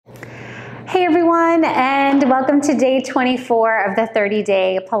Hey everyone, and welcome to day 24 of the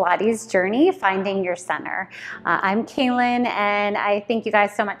 30-day Pilates Journey, Finding Your Center. I'm Cailin, and I thank you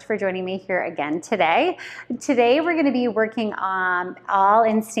guys so much for joining me here again today. Today we're going to be working on all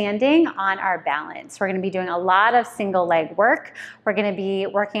in standing on our balance. We're going to be doing a lot of single leg work. We're going to be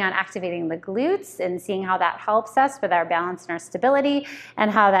working on activating the glutes and seeing how that helps us with our balance and our stability, and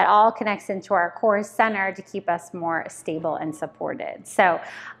how that all connects into our core center to keep us more stable and supported. So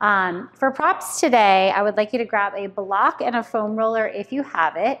for props today, I would like you to grab a block and a foam roller if you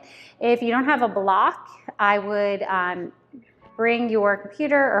have it. If you don't have a block, I would bring your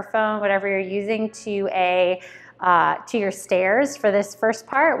computer or phone, whatever you're using, to your stairs for this first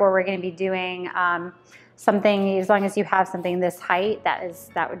part, where we're going to be doing something. As long as you have something this height,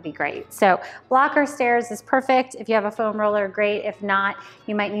 that would be great. So block or stairs is perfect. If you have a foam roller, great. If not,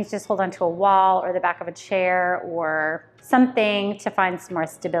 you might need to just hold onto a wall or the back of a chair or something to find some more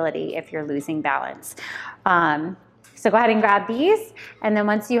stability if you're losing balance. So go ahead and grab these, and then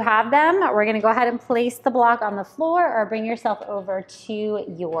once you have them, we're going to go ahead and place the block on the floor or bring yourself over to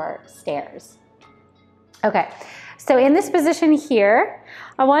your stairs. Okay, so in this position here,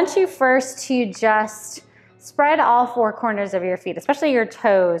 I want you first to just spread all four corners of your feet, especially your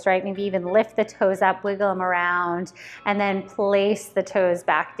toes, right? Maybe even lift the toes up, wiggle them around, and then place the toes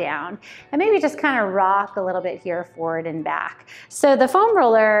back down. And maybe just kind of rock a little bit here, forward and back. So the foam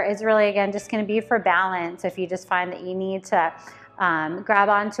roller is really, again, just going to be for balance. If you just find that you need to grab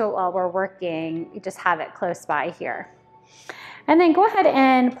onto it while we're working, you just have it close by here. And then go ahead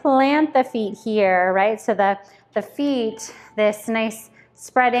and plant the feet here, right? So the feet, this nice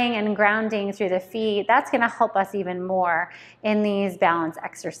spreading and grounding through the feet, that's going to help us even more in these balance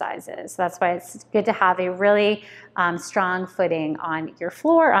exercises. So that's why it's good to have a really strong footing on your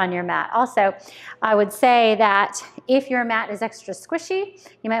floor, on your mat. Also, I would say that if your mat is extra squishy,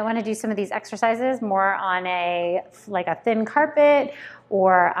 you might want to do some of these exercises more on like a thin carpet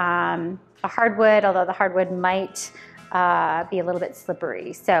or a hardwood, although the hardwood might be a little bit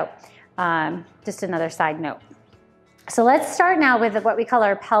slippery. So just another side note. So let's start now with what we call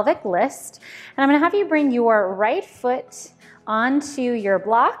our pelvic list. And I'm going to have you bring your right foot onto your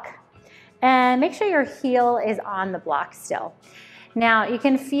block and make sure your heel is on the block still. Now you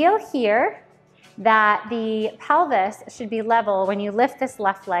can feel here that the pelvis should be level when you lift this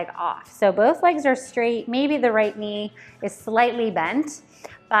left leg off. So both legs are straight. Maybe the right knee is slightly bent,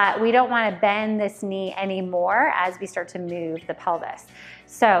 but we don't want to bend this knee anymore as we start to move the pelvis.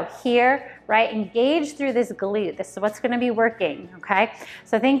 So here, right, engage through this glute. This is what's going to be working, okay?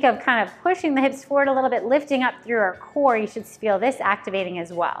 So think of kind of pushing the hips forward a little bit, lifting up through our core. You should feel this activating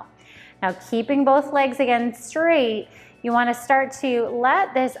as well. Now, keeping both legs again straight, you want to start to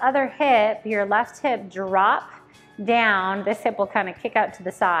let this other hip, your left hip, drop down. This hip will kind of kick out to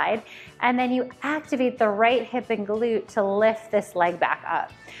the side, and then you activate the right hip and glute to lift this leg back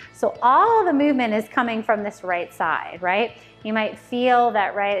up. So all the movement is coming from this right side, right? You might feel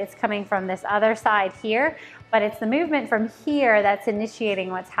that, right, it's coming from this other side here, but it's the movement from here that's initiating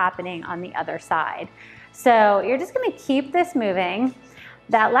what's happening on the other side. So you're just going to keep this moving.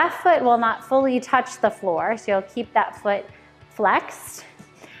 That left foot will not fully touch the floor, so you'll keep that foot flexed.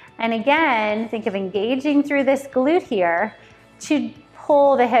 And again, think of engaging through this glute here to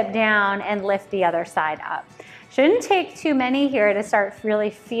pull the hip down and lift the other side up. Shouldn't take too many here to start really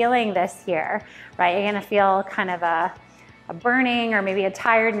feeling this here, right? You're gonna feel kind of a burning or maybe a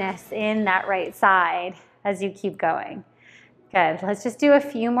tiredness in that right side as you keep going. Good, let's just do a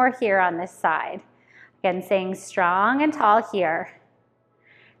few more here on this side. Again, staying strong and tall here.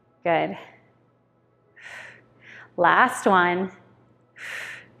 Good. Last one.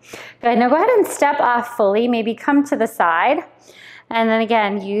 Good, now go ahead and step off fully, maybe come to the side. And then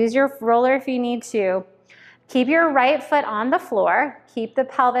again, use your roller if you need to. Keep your right foot on the floor, keep the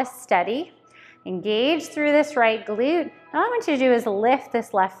pelvis steady. Engage through this right glute. All I want you to do is lift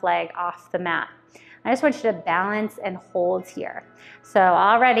this left leg off the mat. I just want you to balance and hold here. So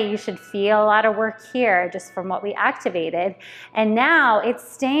already you should feel a lot of work here just from what we activated. And now it's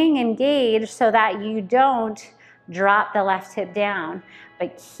staying engaged so that you don't drop the left hip down,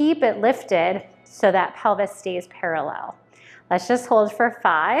 but keep it lifted so that pelvis stays parallel. Let's just hold for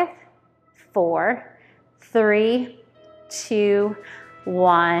 5, 4, 3, 2,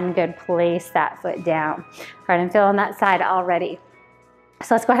 1. Good, place that foot down. All right, I'm feeling that side already.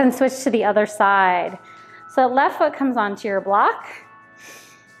 So let's go ahead and switch to the other side. So left foot comes onto your block.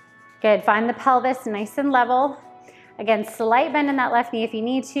 Good, find the pelvis nice and level. Again, slight bend in that left knee if you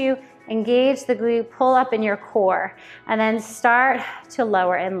need to. Engage the glute, pull up in your core, and then start to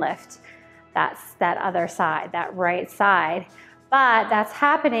lower and lift. That's that other side, that right side. But that's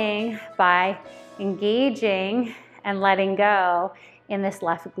happening by engaging and letting go in this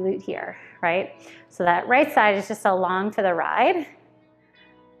left glute here, right? So that right side is just along for the ride.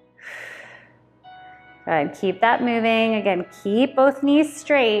 Good, keep that moving. Again, keep both knees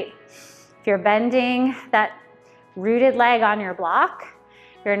straight. If you're bending that rooted leg on your block,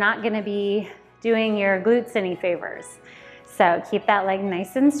 you're not gonna be doing your glutes any favors. So keep that leg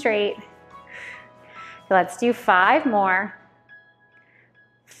nice and straight. Let's do 5 more.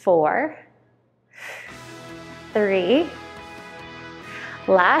 4, 3,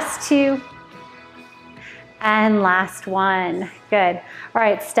 last 2, and last 1. Good. All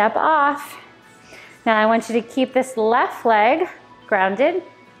right, step off. Now I want you to keep this left leg grounded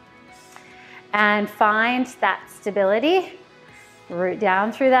and find that stability. Root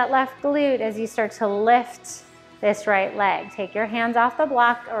down through that left glute as you start to lift this right leg. Take your hands off the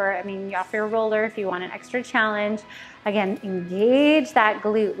block, or off your roller if you want an extra challenge. Again, engage that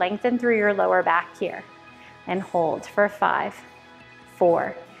glute, lengthen through your lower back here, and hold for 5,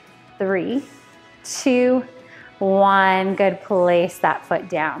 4, 3, 2, 1. Good, place that foot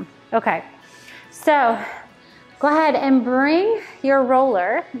down. Okay, so go ahead and bring your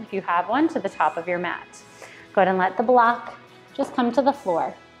roller, if you have one, to the top of your mat. Go ahead and let the block just come to the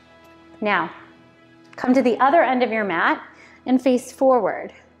floor. Now, come to the other end of your mat and face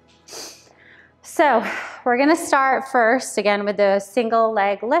forward. So we're gonna start first, again, with the single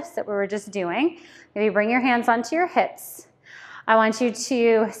leg lifts that we were just doing. Maybe bring your hands onto your hips. I want you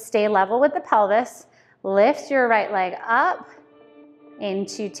to stay level with the pelvis. Lift your right leg up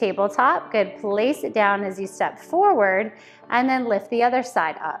into tabletop. Good, place it down as you step forward, and then lift the other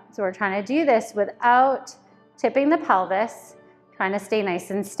side up. So we're trying to do this without tipping the pelvis, trying to stay nice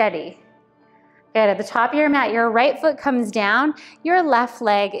and steady. Good, at the top of your mat, your right foot comes down, your left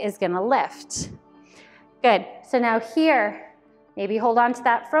leg is gonna lift. Good, so now here, maybe hold on to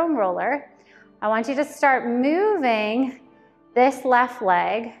that foam roller. I want you to start moving this left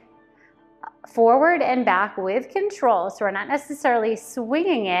leg forward and back with control. So we're not necessarily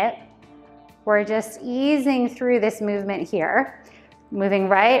swinging it, we're just easing through this movement here, moving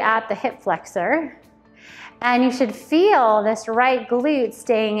right at the hip flexor. And you should feel this right glute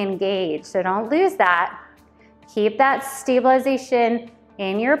staying engaged, so don't lose that. Keep that stabilization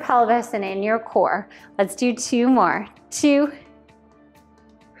in your pelvis and in your core. Let's do 2 more. 2.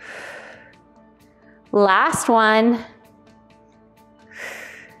 Last 1.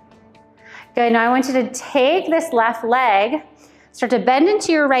 Good, now I want you to take this left leg, start to bend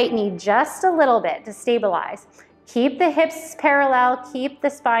into your right knee just a little bit to stabilize. Keep the hips parallel, keep the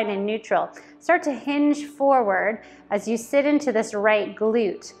spine in neutral. Start to hinge forward as you sit into this right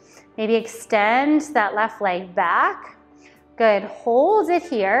glute. Maybe extend that left leg back. Good, hold it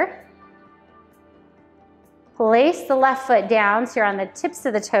here. Place the left foot down so you're on the tips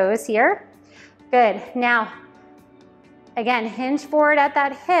of the toes here. Good, now, again, hinge forward at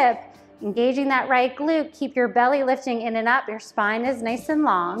that hip, engaging that right glute. Keep your belly lifting in and up. Your spine is nice and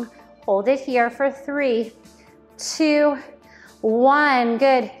long. Hold it here for 3, 2, 1.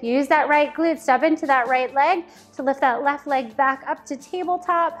 Good. Use that right glute. Step into that right leg to lift that left leg back up to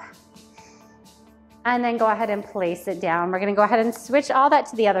tabletop. And then go ahead and place it down. We're going to go ahead and switch all that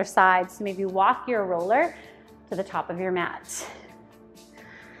to the other side. So maybe walk your roller to the top of your mat.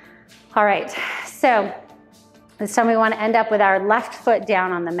 All right. So this time we want to end up with our left foot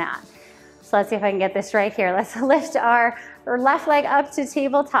down on the mat. So let's see if I can get this right here. Let's lift our left leg up to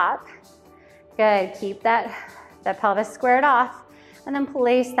tabletop. Good. Keep that pelvis squared off, and then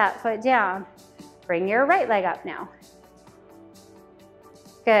place that foot down. Bring your right leg up now.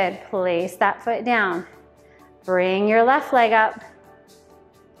 Good, place that foot down. Bring your left leg up.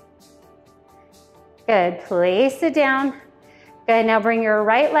 Good, place it down. Good, now bring your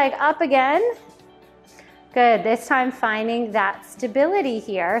right leg up again. Good, this time finding that stability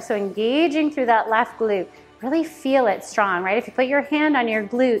here. So engaging through that left glute. Really feel it strong, right? If you put your hand on your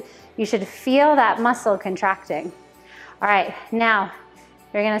glute, you should feel that muscle contracting. All right, now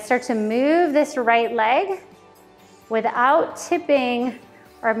you're gonna start to move this right leg without tipping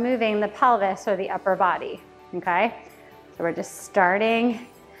or moving the pelvis or the upper body, okay? So we're just starting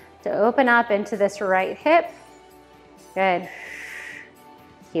to open up into this right hip. Good.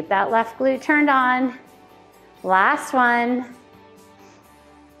 Keep that left glute turned on. Last one.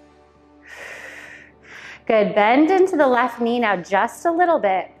 Good, bend into the left knee now just a little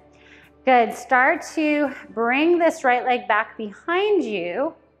bit. Good, start to bring this right leg back behind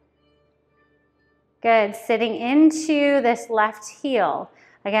you. Good, sitting into this left heel.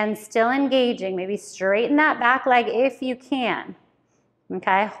 Again, still engaging. Maybe straighten that back leg if you can.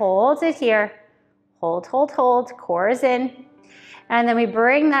 Okay, hold it here. Hold, hold, hold, core is in. And then we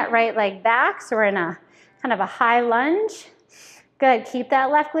bring that right leg back, so we're in a kind of a high lunge. Good, keep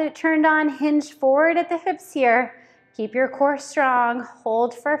that left glute turned on, hinge forward at the hips here. Keep your core strong,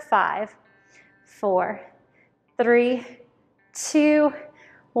 hold for 5, 4, 3, 2,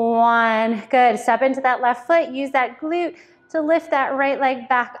 1. Good, step into that left foot, use that glute to lift that right leg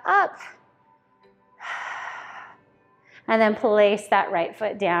back up. And then place that right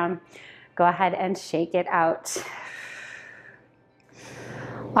foot down. Go ahead and shake it out.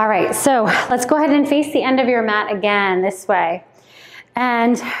 All right, so let's go ahead and face the end of your mat again this way.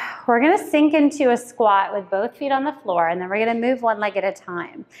 And we're gonna sink into a squat with both feet on the floor, and then we're gonna move one leg at a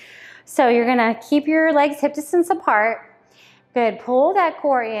time. So you're gonna keep your legs hip distance apart. Good, pull that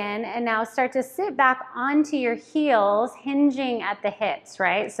core in, and now start to sit back onto your heels, hinging at the hips,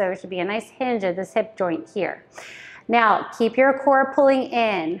 right? So it should be a nice hinge at this hip joint here. Now, keep your core pulling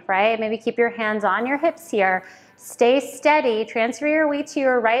in, right? Maybe keep your hands on your hips here. Stay steady, transfer your weight to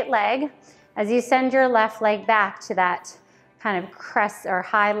your right leg as you send your left leg back to that kind of crest or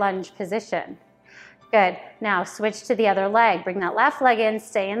high lunge position. Good, now switch to the other leg. Bring that left leg in,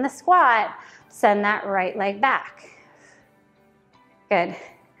 stay in the squat, send that right leg back. Good,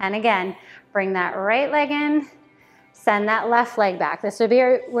 and again, bring that right leg in, send that left leg back. This would be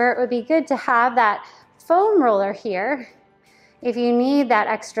where it would be good to have that foam roller here if you need that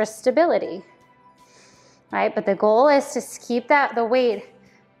extra stability, right? But the goal is to keep the weight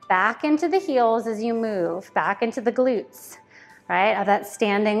back into the heels as you move, back into the glutes, right, of that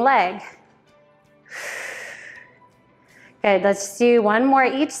standing leg. Good, let's do one more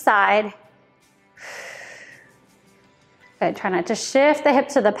each side. Good, try not to shift the hip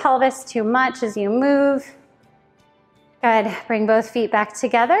to the pelvis too much as you move. Good, bring both feet back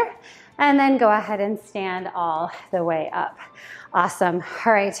together and then go ahead and stand all the way up. Awesome,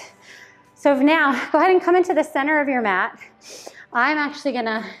 all right. So now, go ahead and come into the center of your mat. I'm actually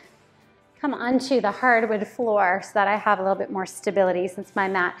gonna come onto the hardwood floor so that I have a little bit more stability since my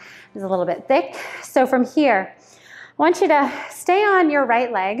mat is a little bit thick. So from here, I want you to stay on your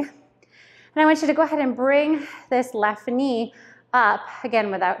right leg, and I want you to go ahead and bring this left knee up, again,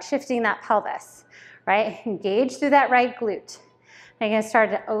 without shifting that pelvis, right? Engage through that right glute. Now you're gonna start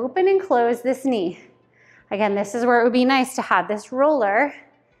to open and close this knee. Again, this is where it would be nice to have this roller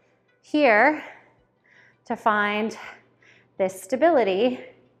here to find this stability.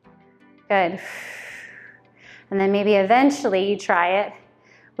 Good. And then maybe eventually you try it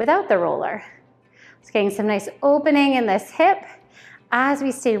without the roller. It's getting some nice opening in this hip as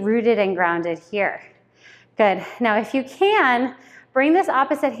we stay rooted and grounded here. Good. Now if you can, bring this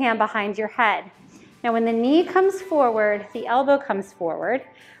opposite hand behind your head. Now when the knee comes forward, the elbow comes forward.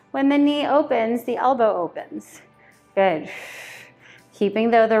 When the knee opens, the elbow opens. Good. Keeping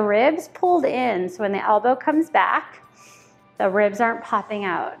though the ribs pulled in, so when the elbow comes back, the ribs aren't popping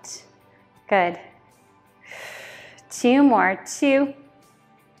out. Good. 2 more, 2.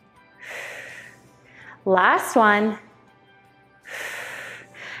 Last one.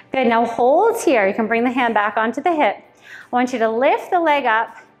 Good, now hold here. You can bring the hand back onto the hip. I want you to lift the leg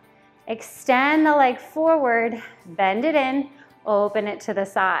up, extend the leg forward, bend it in, open it to the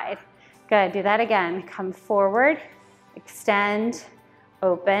side. Good, do that again. Come forward, extend,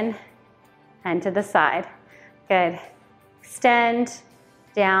 open, and to the side. Good. Extend,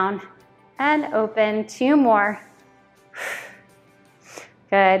 down, and open. 2 more.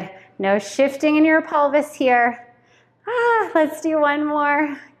 Good. No shifting in your pelvis here. Let's do 1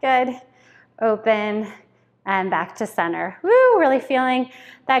 more. Good. Open and back to center. Woo, really feeling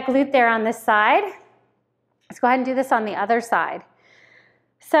that glute there on this side. Let's go ahead and do this on the other side.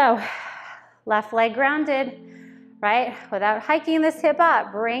 So, left leg grounded, right? Without hiking this hip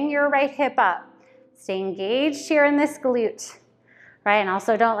up, bring your right hip up. Stay engaged here in this glute, right? And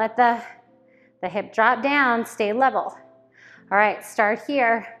also don't let the hip drop down, stay level. All right, start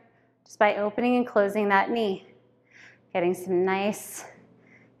here just by opening and closing that knee. Getting some nice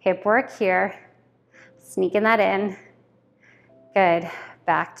hip work here. Sneaking that in. Good,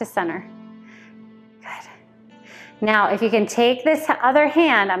 back to center. Good. Now, if you can take this other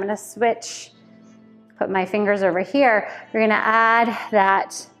hand, I'm gonna switch, put my fingers over here. You're gonna add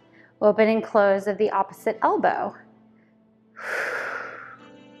that open and close of the opposite elbow.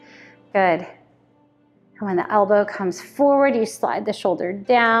 Good. And when the elbow comes forward, you slide the shoulder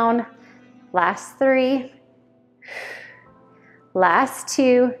down. Last 3. Last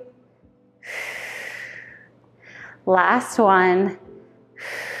 2. Last 1.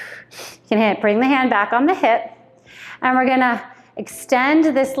 You can bring the hand back on the hip. And we're gonna extend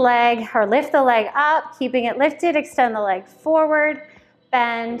this leg, or lift the leg up, keeping it lifted, extend the leg forward,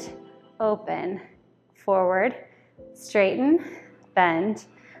 bend, open, forward, straighten, bend,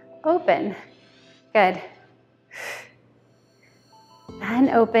 open. Good. And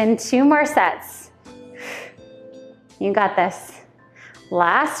open, 2 more sets. You got this.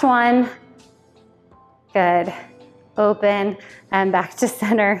 Last one. Good. Open and back to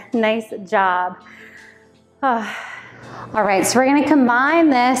center. Nice job. Oh. All right, so we're gonna combine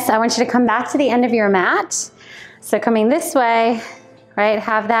this. I want you to come back to the end of your mat. So coming this way, right?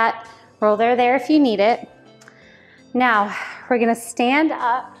 Have that roller there if you need it. Now, we're gonna stand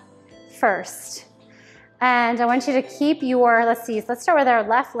up first. And I want you to keep your, let's start with our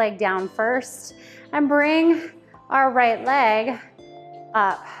left leg down first and bring our right leg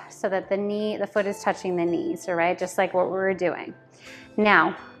up so that the foot is touching the knees, all right? Just like what we were doing.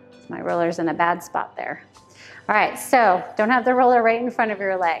 Now, my roller's in a bad spot there. All right, so don't have the roller right in front of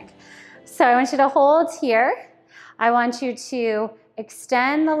your leg. So I want you to hold here. I want you to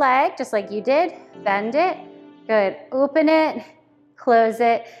extend the leg just like you did, bend it, good, open it, close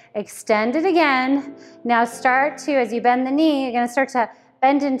it, extend it again. Now start to, as you bend the knee, you're gonna start to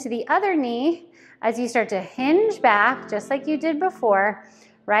bend into the other knee as you start to hinge back, just like you did before,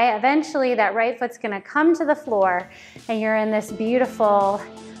 right? Eventually that right foot's gonna come to the floor and you're in this beautiful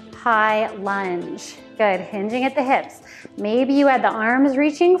high lunge. Good, hinging at the hips. Maybe you had the arms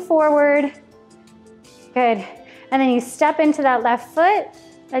reaching forward. Good, and then you step into that left foot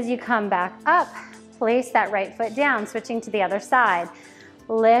as you come back up. Place that right foot down, switching to the other side.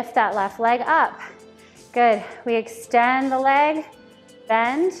 Lift that left leg up. Good, we extend the leg,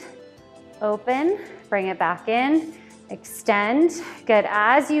 bend, open, bring it back in, extend. Good,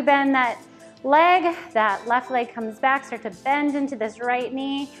 as you bend that leg, that left leg comes back, start to bend into this right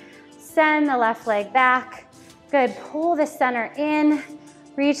knee, send the left leg back. Good, pull the center in,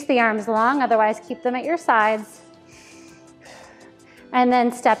 reach the arms long, otherwise keep them at your sides. And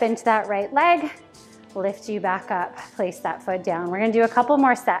then step into that right leg, lift you back up, place that foot down. We're gonna do a couple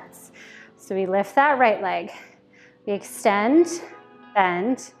more sets. So we lift that right leg, we extend,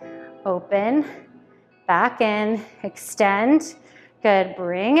 bend, open, back in, extend. Good,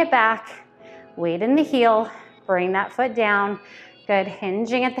 bring it back, weight in the heel, bring that foot down. Good,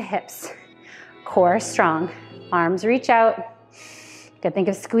 hinging at the hips. Core strong, arms reach out. Good, think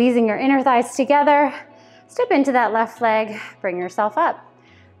of squeezing your inner thighs together. Step into that left leg, bring yourself up.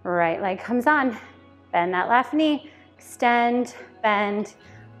 Right leg comes on. Bend that left knee, extend, bend,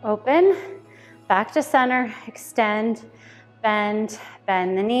 open, back to center, extend, bend,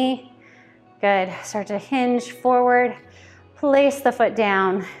 bend the knee. Good, start to hinge forward, place the foot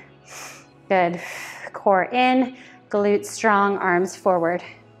down. Good, core in, glutes strong, arms forward.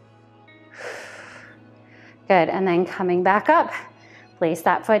 Good, and then coming back up, place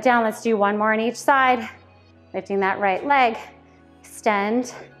that foot down. Let's do one more on each side. Lifting that right leg,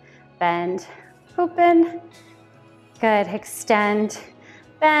 extend, bend, open. Good, extend,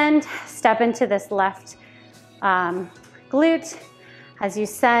 bend, step into this left glute as you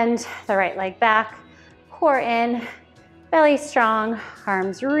send the right leg back, core in, belly strong,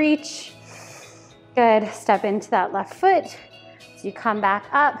 arms reach. Good, step into that left foot. As you come back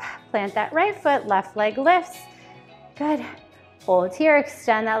up, plant that right foot, left leg lifts. Good, hold here,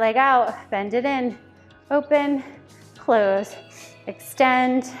 extend that leg out, bend it in, open, close,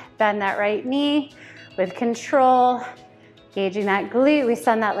 extend, bend that right knee with control, engaging that glute. We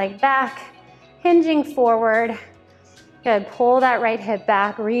send that leg back, hinging forward. Good, pull that right hip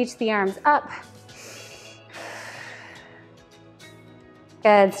back, reach the arms up.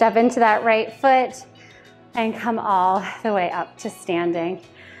 Good, step into that right foot and come all the way up to standing.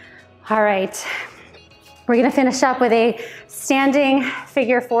 All right, we're gonna finish up with a standing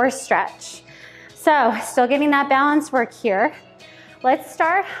figure 4 stretch. So still getting that balance work here. Let's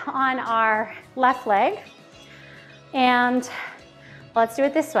start on our left leg and let's do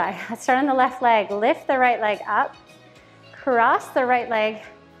it this way. Let's start on the left leg, lift the right leg up, cross the right leg,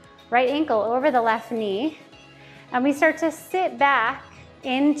 right ankle over the left knee, and we start to sit back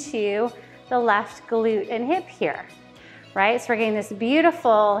into the left glute and hip here, right? So we're getting this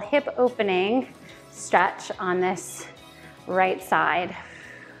beautiful hip opening stretch on this right side.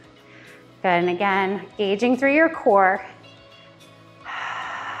 Good, and again, gauging through your core.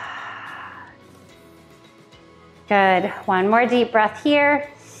 Good, one more deep breath here.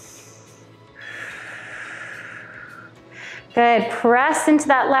 Good, press into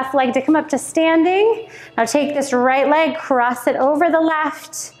that left leg to come up to standing. Now take this right leg, cross it over the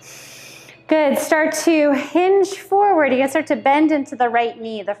left. Good, start to hinge forward. You can start to bend into the right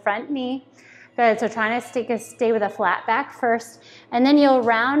knee, the front knee. Good, so trying to stay with a flat back first. And then you'll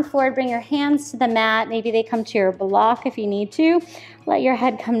round forward, bring your hands to the mat. Maybe they come to your block if you need to. Let your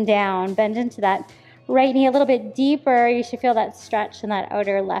head come down, bend into that right knee a little bit deeper. You should feel that stretch in that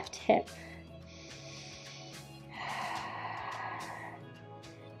outer left hip.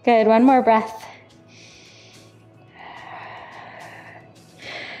 Good, one more breath.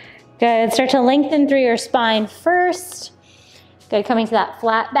 Good, start to lengthen through your spine first. Good, coming to that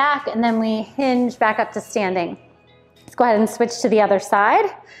flat back, and then we hinge back up to standing. Let's go ahead and switch to the other side.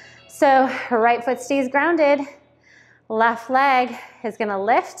 So right foot stays grounded. Left leg is gonna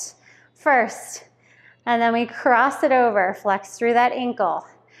lift first, and then we cross it over, flex through that ankle.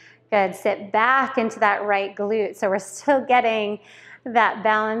 Good, sit back into that right glute. So we're still getting that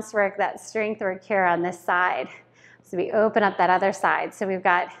balance work, that strength work here on this side. So we open up that other side. So we've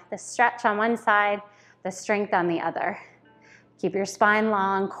got the stretch on one side, the strength on the other. Keep your spine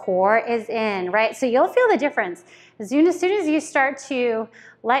long, core is in, right? So you'll feel the difference. As soon as you start to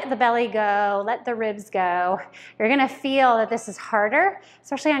let the belly go, let the ribs go, you're gonna feel that this is harder,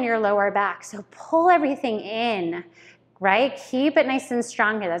 especially on your lower back. So pull everything in, right? Keep it nice and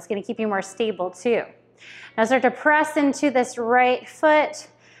strong here. That's gonna keep you more stable too. Now start to press into this right foot.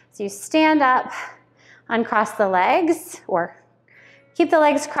 So you stand up, uncross the legs, or keep the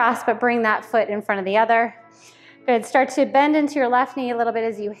legs crossed, but bring that foot in front of the other. Good, start to bend into your left knee a little bit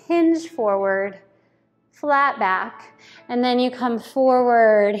as you hinge forward, flat back, and then you come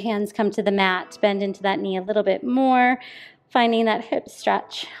forward, hands come to the mat, bend into that knee a little bit more, finding that hip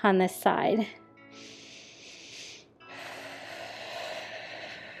stretch on this side.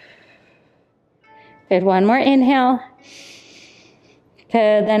 Good, one more inhale.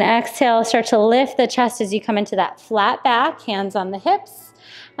 Good, then exhale, start to lift the chest as you come into that flat back, hands on the hips.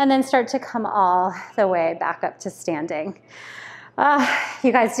 And then start to come all the way back up to standing.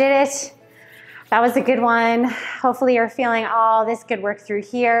 You guys did it. That was a good one. Hopefully you're feeling all this good work through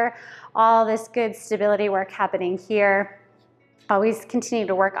here, all this good stability work happening here. Always continue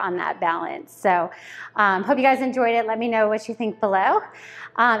to work on that balance. So hope you guys enjoyed it. Let me know what you think below.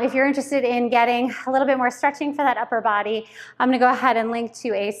 If you're interested in getting a little bit more stretching for that upper body, I'm gonna go ahead and link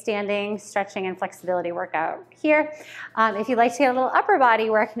to a standing stretching and flexibility workout here. If you'd like to get a little upper body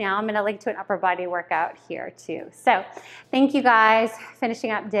work now, I'm gonna link to an upper body workout here too. So thank you guys.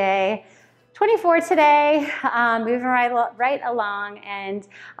 Finishing up day 24 today, moving right along, and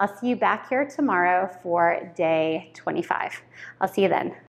I'll see you back here tomorrow for day 25. I'll see you then.